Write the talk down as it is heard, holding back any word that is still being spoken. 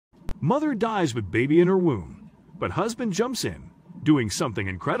Mother dies with baby in her womb, but husband jumps in, doing something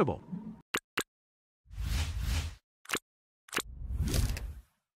incredible.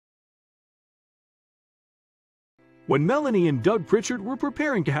 When Melanie and Doug Pritchard were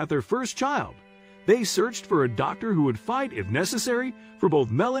preparing to have their first child, they searched for a doctor who would fight, if necessary, for both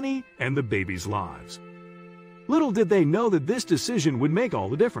Melanie and the baby's lives. Little did they know that this decision would make all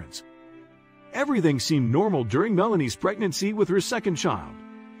the difference. Everything seemed normal during Melanie's pregnancy with her second child.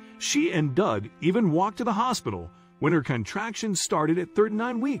 She and Doug even walked to the hospital when her contractions started at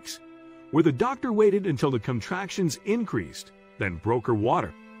 39 weeks, where the doctor waited until the contractions increased, then broke her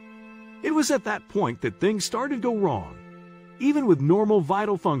water. It was at that point that things started to go wrong. Even with normal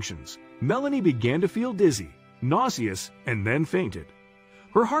vital functions, Melanie began to feel dizzy, nauseous, and then fainted.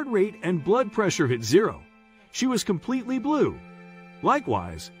 Her heart rate and blood pressure hit zero. She was completely blue.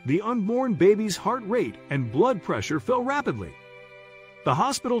 Likewise, the unborn baby's heart rate and blood pressure fell rapidly. The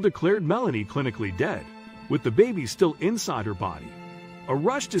hospital declared Melanie clinically dead, with the baby still inside her body. A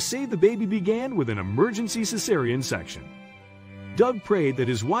rush to save the baby began with an emergency cesarean section. Doug prayed that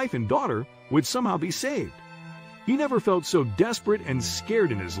his wife and daughter would somehow be saved. He never felt so desperate and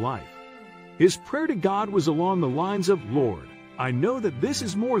scared in his life. His prayer to God was along the lines of, "Lord, I know that this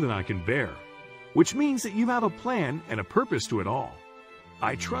is more than I can bear," which means that you have a plan and a purpose to it all.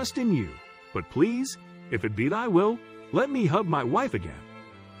 "I trust in you, but please, if it be thy will, let me hug my wife again."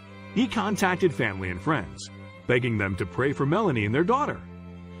 He contacted family and friends, begging them to pray for Melanie and their daughter.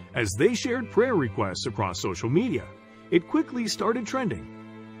 As they shared prayer requests across social media, it quickly started trending.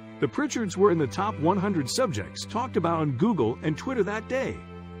 The Pritchards were in the top 100 subjects talked about on Google and Twitter that day.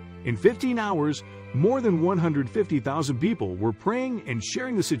 In 15 hours, more than 150,000 people were praying and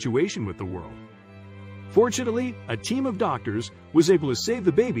sharing the situation with the world. Fortunately, a team of doctors was able to save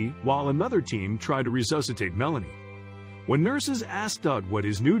the baby while another team tried to resuscitate Melanie. When nurses asked Doug what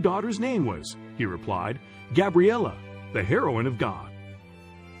his new daughter's name was, he replied, "Gabriella, the heroine of God."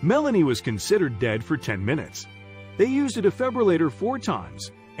 Melanie was considered dead for 10 minutes. They used a defibrillator 4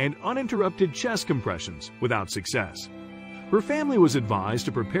 times and uninterrupted chest compressions without success. Her family was advised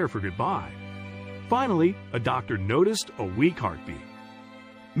to prepare for goodbye. Finally, a doctor noticed a weak heartbeat.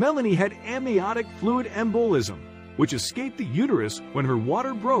 Melanie had amniotic fluid embolism, which escaped the uterus when her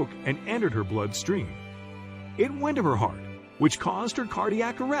water broke and entered her bloodstream. It went to her heart, which caused her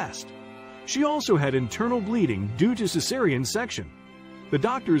cardiac arrest. She also had internal bleeding due to cesarean section. The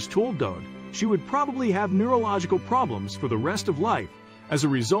doctors told Doug she would probably have neurological problems for the rest of life as a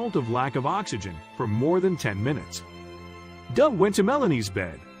result of lack of oxygen for more than 10 minutes. Doug went to Melanie's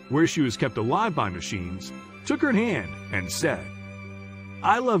bed, where she was kept alive by machines, took her hand, and said,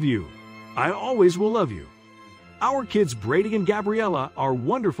 "I love you. I always will love you. Our kids Brady and Gabriella are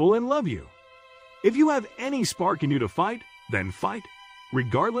wonderful and love you. If you have any spark in you to fight, then fight.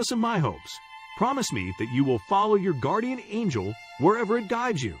 Regardless of my hopes, promise me that you will follow your guardian angel wherever it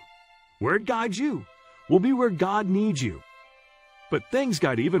guides you. Where it guides you will be where God needs you." But things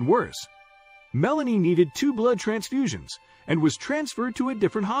got even worse. Melanie needed 2 blood transfusions and was transferred to a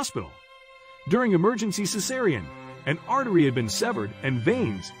different hospital. During emergency cesarean, an artery had been severed and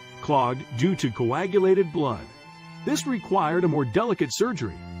veins clogged due to coagulated blood. This required a more delicate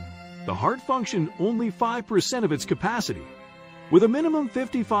surgery. The heart functioned only 5% of its capacity, with a minimum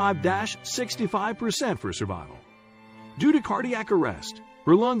 55–65% for survival. Due to cardiac arrest,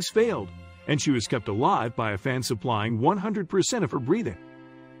 her lungs failed, and she was kept alive by a fan supplying 100% of her breathing.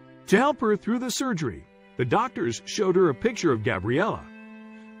 To help her through the surgery, the doctors showed her a picture of Gabriella.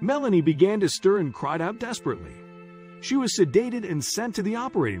 Melanie began to stir and cried out desperately. She was sedated and sent to the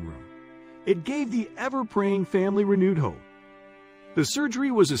operating room. It gave the ever-praying family renewed hope. The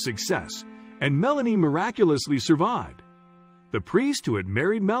surgery was a success, and Melanie miraculously survived. The priest who had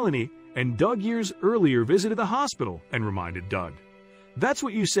married Melanie and Doug years earlier visited the hospital and reminded Doug, "That's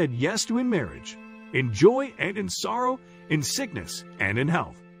what you said yes to in marriage, in joy and in sorrow, in sickness and in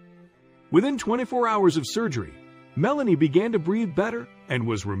health." Within 24 hours of surgery, Melanie began to breathe better and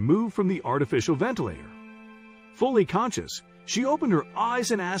was removed from the artificial ventilator. Fully conscious, she opened her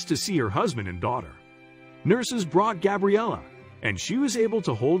eyes and asked to see her husband and daughter. Nurses brought Gabriella, and she was able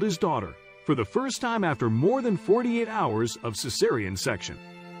to hold his daughter for the first time after more than 48 hours of cesarean section.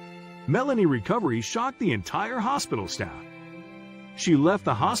 Melanie's recovery shocked the entire hospital staff. She left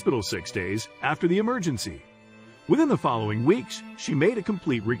the hospital 6 days after the emergency. Within the following weeks, she made a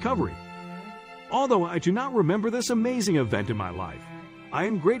complete recovery. Although I do not remember this amazing event in my life, I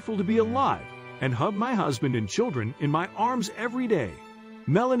am grateful to be alive and hug my husband and children in my arms every day,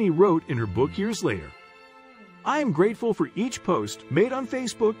 Melanie wrote in her book years later. I am grateful for each post made on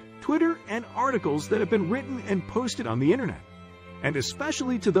Facebook, Twitter, and articles that have been written and posted on the internet. and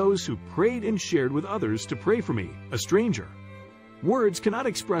especially to those who prayed and shared with others to pray for me, a stranger. Words cannot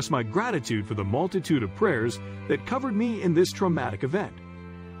express my gratitude for the multitude of prayers that covered me in this traumatic event.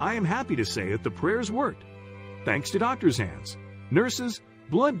 I am happy to say that the prayers worked. Thanks to doctors' hands, nurses,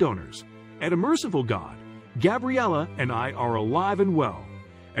 blood donors, and a merciful God, Gabriella and I are alive and well,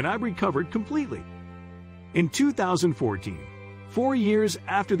 and I've recovered completely. In 2014, 4 years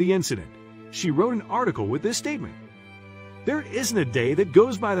after the incident, she wrote an article with this statement: "There isn't a day that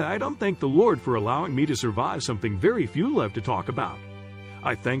goes by that I don't thank the Lord for allowing me to survive something very few love to talk about.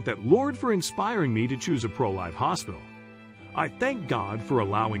 I thank that Lord for inspiring me to choose a pro-life hospital. I thank God for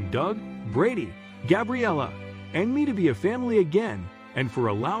allowing Doug, Brady, Gabriella, and me to be a family again, and for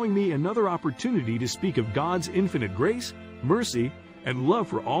allowing me another opportunity to speak of God's infinite grace, mercy, and love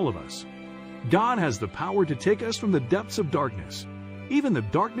for all of us. God has the power to take us from the depths of darkness, even the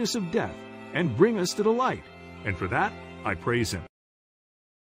darkness of death, and bring us to the light, and for that, I praise Him."